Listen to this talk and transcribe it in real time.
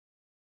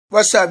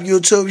What's up,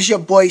 YouTube? It's your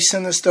boy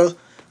Sinister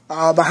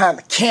behind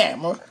the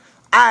camera.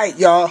 Alright,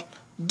 y'all.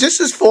 This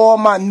is for all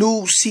my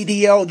new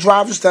CDL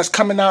drivers that's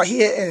coming out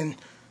here and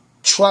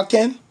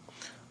trucking.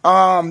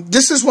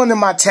 This is one of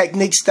my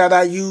techniques that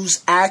I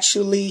use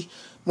actually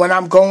when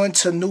I'm going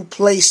to new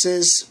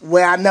places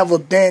where I've never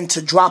been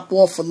to drop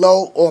off a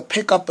load or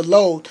pick up a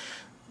load.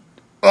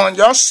 On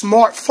your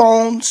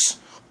smartphones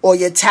or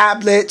your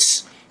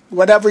tablets,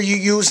 whatever you're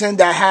using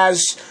that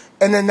has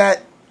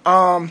internet,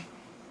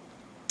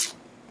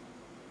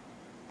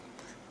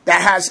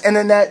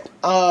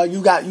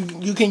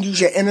 you can use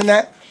your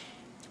internet.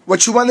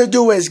 What you want to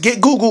do is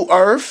get Google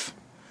Earth,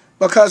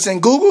 because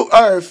in Google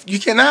Earth you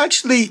can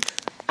actually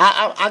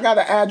I got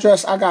an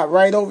address I got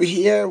right over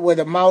here where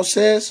the mouse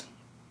is,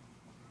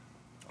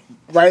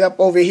 right up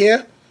over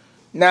here.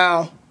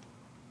 Now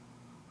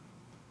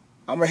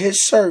I'm gonna hit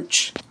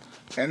search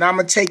and I'm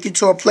gonna take you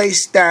to a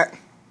place that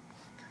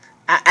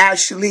I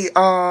actually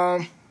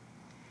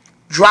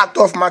dropped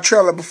off my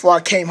trailer before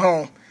I came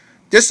home.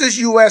 This is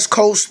U.S.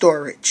 cold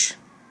storage.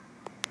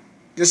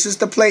 This is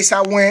the place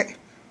I went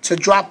to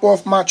drop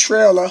off my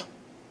trailer.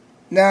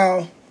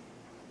 Now,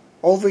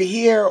 over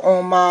here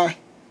on my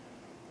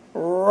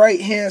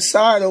right-hand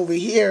side over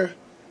here,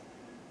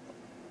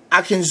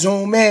 I can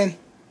zoom in.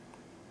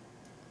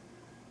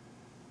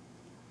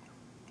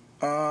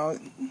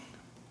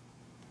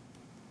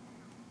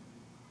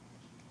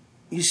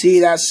 You see,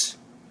 that's...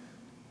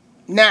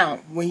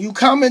 Now, when you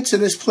come into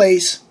this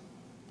place,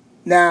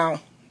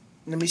 now...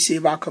 Let me see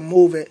if I can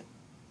move it.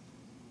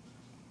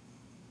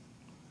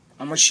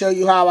 I'm going to show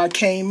you how I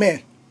came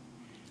in.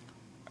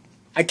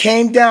 I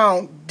came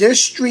down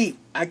this street.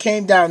 I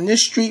came down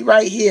this street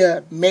right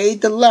here,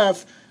 made the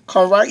left,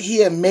 come right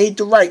here, made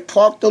the right,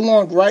 parked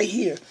along right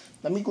here.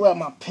 Let me grab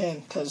my pen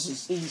because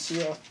it's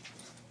easier.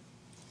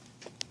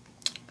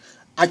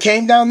 I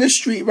came down this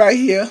street right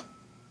here,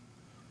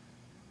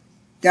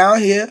 down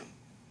here,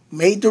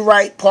 made the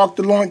right, parked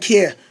along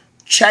here.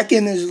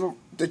 Check-in is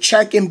the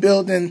check-in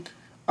building.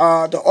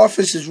 The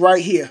office is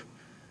right here.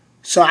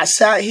 So I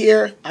sat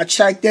here, I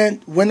checked in,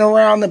 went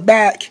around the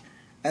back,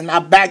 and I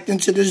backed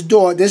into this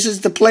door. This is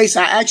the place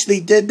I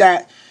actually did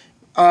that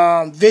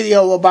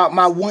video about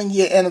my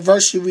 1-year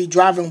anniversary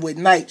driving with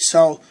Night.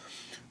 So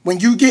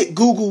when you get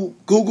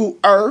Google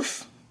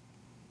Earth,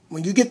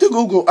 when you get to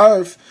Google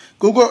Earth,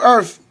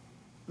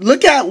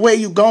 look at where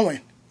you're going.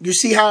 You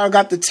see how I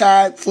got the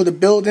tag for the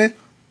building?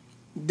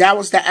 That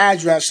was the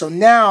address. So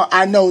now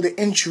I know the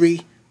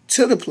entry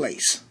to the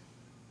place.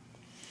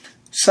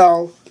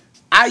 So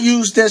I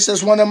use this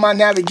as one of my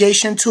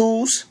navigation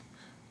tools,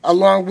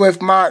 along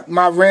with my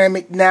Ram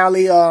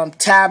McNally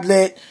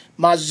tablet,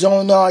 my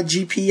Zonar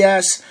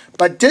GPS.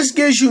 But this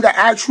gives you the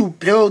actual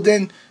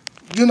building.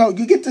 You know,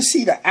 you get to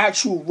see the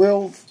actual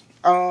real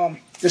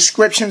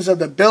descriptions of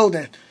the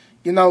building.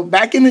 You know,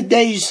 back in the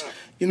days,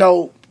 you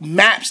know,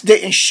 maps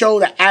didn't show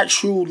the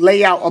actual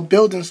layout of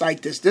buildings like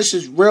this. This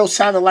is real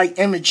satellite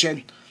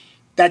imaging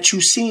that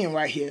you're seeing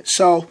right here.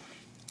 So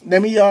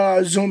let me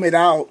zoom it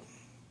out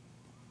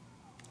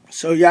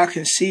so y'all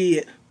can see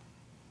it.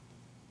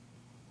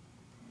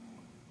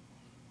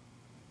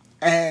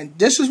 And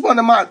this is one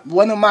of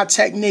my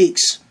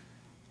techniques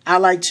I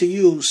like to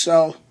use.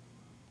 So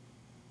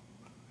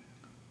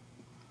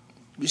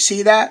you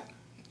see that?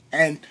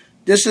 And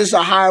this is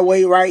a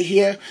highway right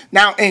here.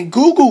 Now in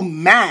Google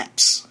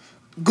Maps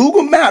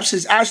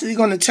is actually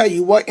going to tell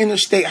you what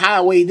interstate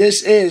highway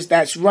this is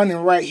that's running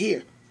right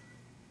here.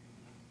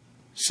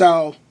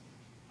 So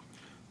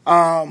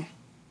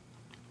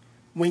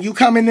when you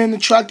coming in the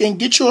truck, and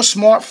get your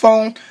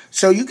smartphone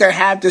so you can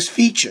have this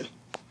feature.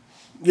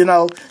 You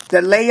know,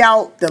 the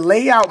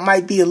layout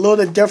might be a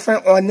little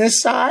different on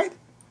this side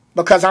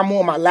because I'm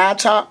on my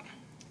laptop.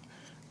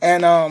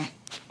 And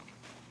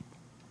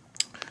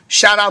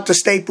shout out to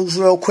Staples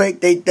real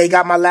quick. They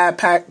got my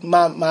laptop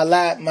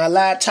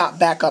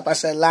back up. I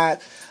said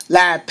lab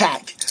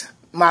pack.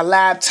 My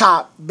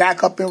laptop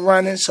back up and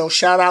running. So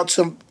shout out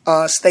to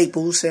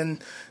Staples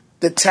and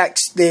the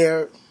text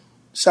there.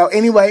 So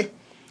anyway,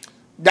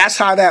 that's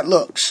how that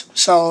looks.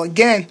 So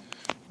again,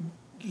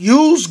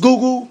 use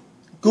Google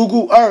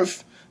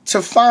Earth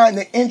to find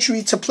the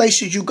entry to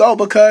places you go,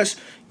 because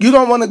you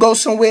don't want to go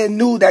somewhere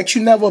new that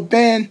you never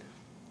been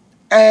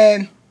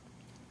and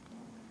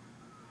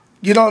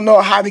you don't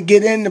know how to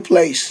get in the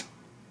place.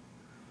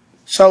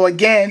 So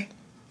again,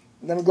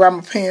 let me grab my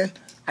pen.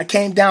 I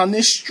came down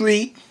this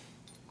street.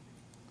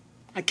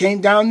 I came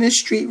down this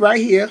street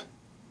right here.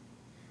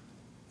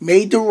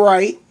 Made the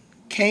right.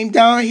 Came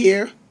down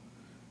here.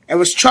 There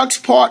was trucks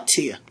parked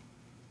here,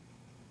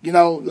 you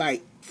know,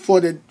 like for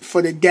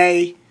the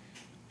day,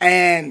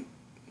 and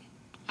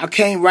I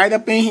came right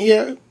up in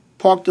here,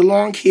 parked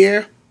along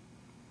here,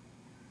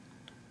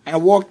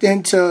 and walked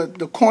into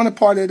the corner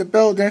part of the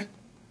building.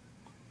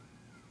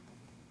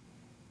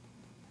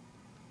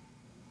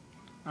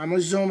 I'm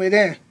gonna zoom it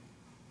in.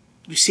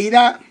 You see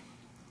that?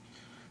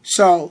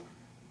 So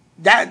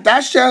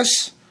that's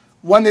just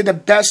one of the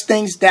best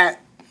things that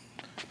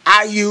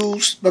I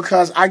use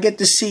because I get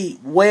to see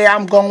where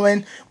I'm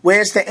going,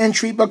 where's the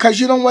entry, because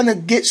you don't want to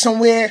get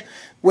somewhere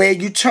where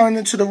you turn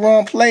into the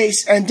wrong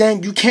place and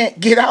then you can't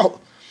get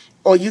out,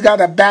 or you got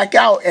to back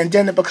out and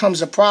then it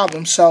becomes a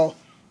problem. So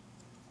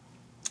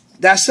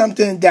that's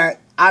something that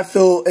I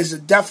feel is a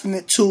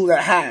definite tool to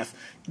have.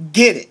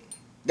 Get it.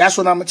 That's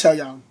what I'm going to tell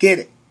y'all. Get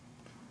it.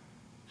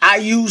 I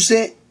use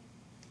it.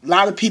 A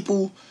lot of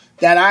people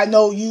that I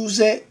know use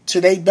it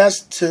to their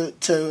best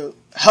to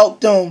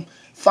help them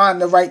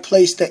find the right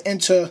place to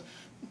enter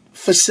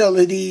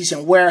facilities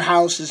and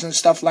warehouses and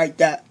stuff like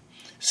that.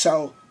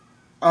 So,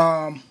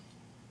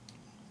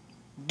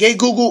 get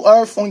Google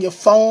Earth on your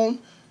phone.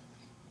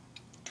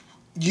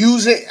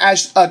 Use it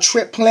as a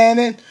trip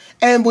planning.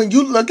 And when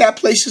you look at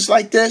places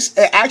like this,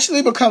 it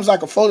actually becomes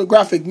like a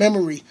photographic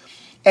memory.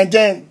 And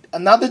then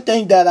another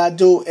thing that I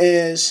do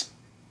is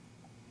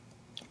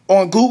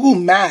on Google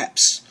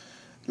Maps,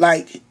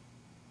 like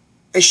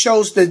it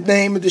shows the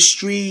name of the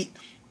street,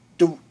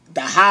 the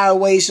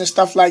highways and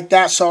stuff like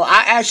that. So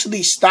I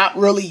actually stopped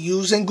really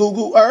using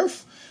Google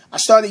Earth. I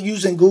started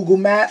using Google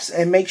Maps,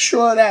 and make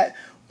sure that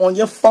on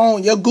your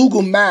phone, your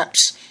Google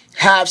Maps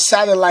have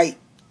satellite,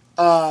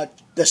 the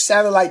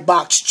satellite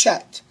box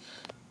checked.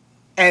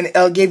 And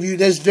it'll give you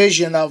this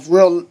vision of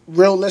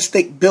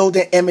realistic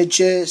building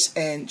images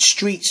and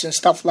streets and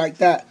stuff like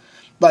that.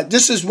 But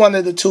this is one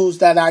of the tools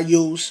that I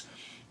use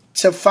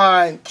to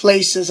find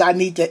places I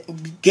need to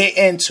get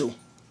into.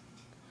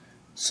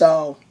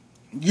 So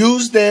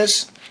use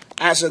this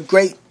as a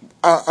great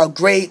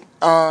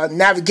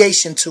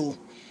navigation tool.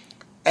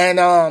 And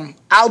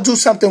I'll do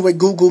something with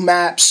Google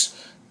Maps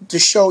to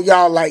show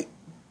y'all like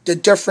the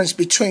difference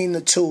between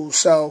the two.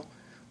 So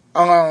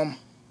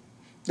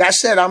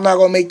that's it. I'm not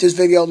going to make this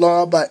video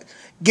long, but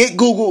get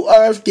Google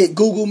Earth, get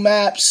Google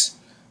Maps,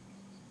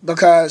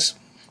 because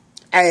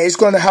hey, it's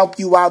going to help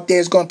you out there.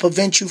 It's going to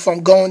prevent you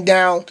from going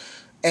down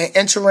and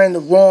entering the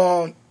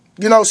wrong,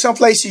 you know, some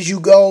places you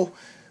go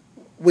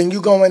when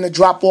you go in to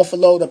drop off a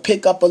load or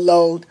pick up a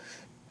load.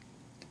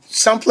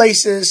 Some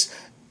places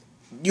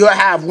you'll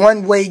have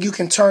one way you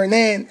can turn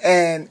in,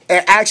 and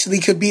it actually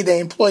could be the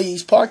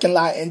employee's parking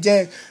lot. And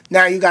then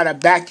now you got to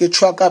back your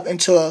truck up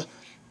into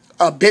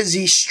a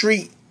busy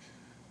street,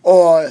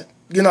 or,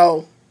 you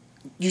know,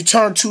 you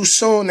turn too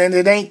soon and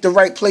it ain't the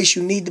right place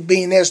you need to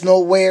be and there's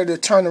nowhere to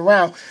turn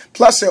around.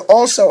 Plus, it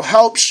also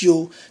helps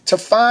you to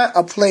find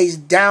a place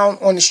down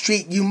on the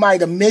street you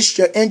might have missed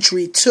your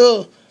entry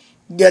to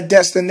your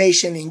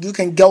destination, and you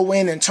can go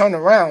in and turn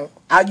around.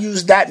 I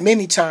use that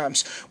many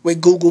times with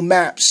Google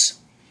Maps.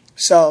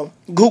 So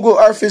Google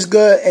Earth is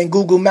good, and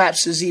Google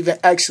Maps is even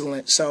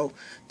excellent. So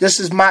this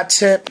is my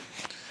tip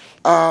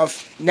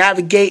of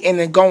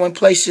navigating and going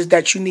places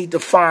that you need to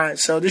find.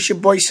 So this your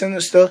boy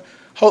Sinnizter.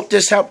 Hope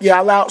this helped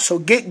y'all out. So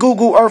get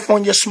Google Earth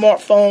on your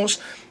smartphones.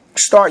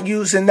 Start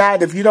using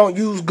that. If you don't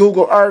use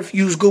Google Earth,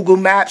 use Google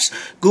Maps.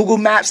 Google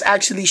Maps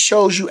actually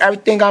shows you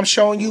everything I'm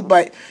showing you,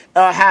 but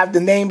have the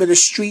name of the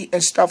street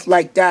and stuff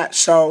like that.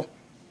 So,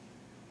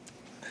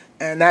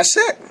 and that's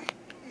it.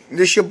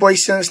 This your boy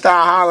Sinnizter.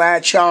 Holla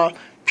at y'all.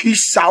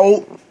 Peace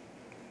out.